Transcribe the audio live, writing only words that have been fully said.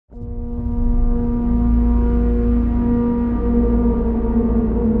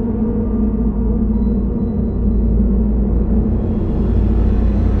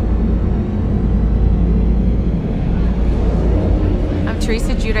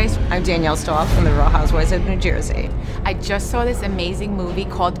Grace. I'm Danielle Staub from the Real Housewives of New Jersey. I just saw this amazing movie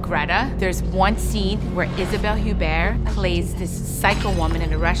called Greta. There's one scene where Isabelle Huppert plays this psycho woman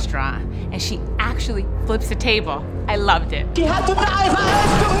in a restaurant, and she actually flips a table. I loved it. He had to die for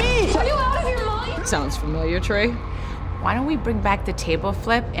us to me! Are you out of your mind? Sounds familiar, Trey? Why don't we bring back the table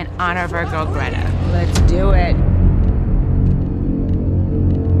flip in honor of our girl Greta? Let's do it.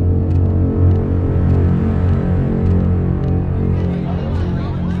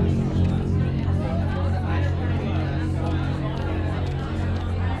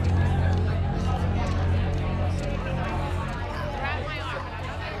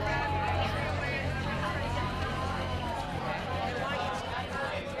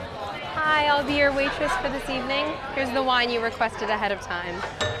 Hi, I'll be your waitress for this evening. Here's the wine you requested ahead of time.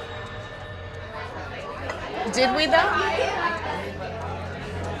 Did we, though?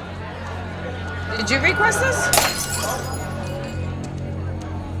 Did you request this?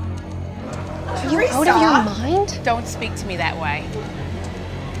 Are you out of your mind? Don't speak to me that way.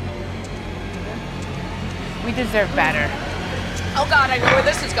 We deserve better. Oh, God, I know where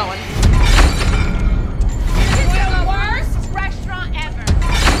this is going. This is the worst restaurant ever.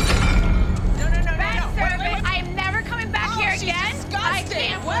 No. Bad service. I am never coming back here she's again. I disgusting.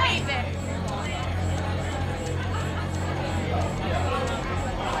 can't believe it.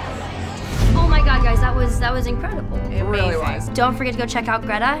 Oh my God, guys, that was incredible. It really was. Don't forget to go check out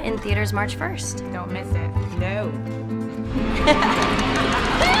Greta in theaters March 1st. Don't miss it. No.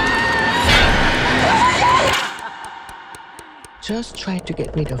 Just try to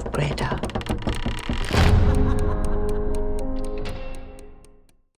get rid of Greta.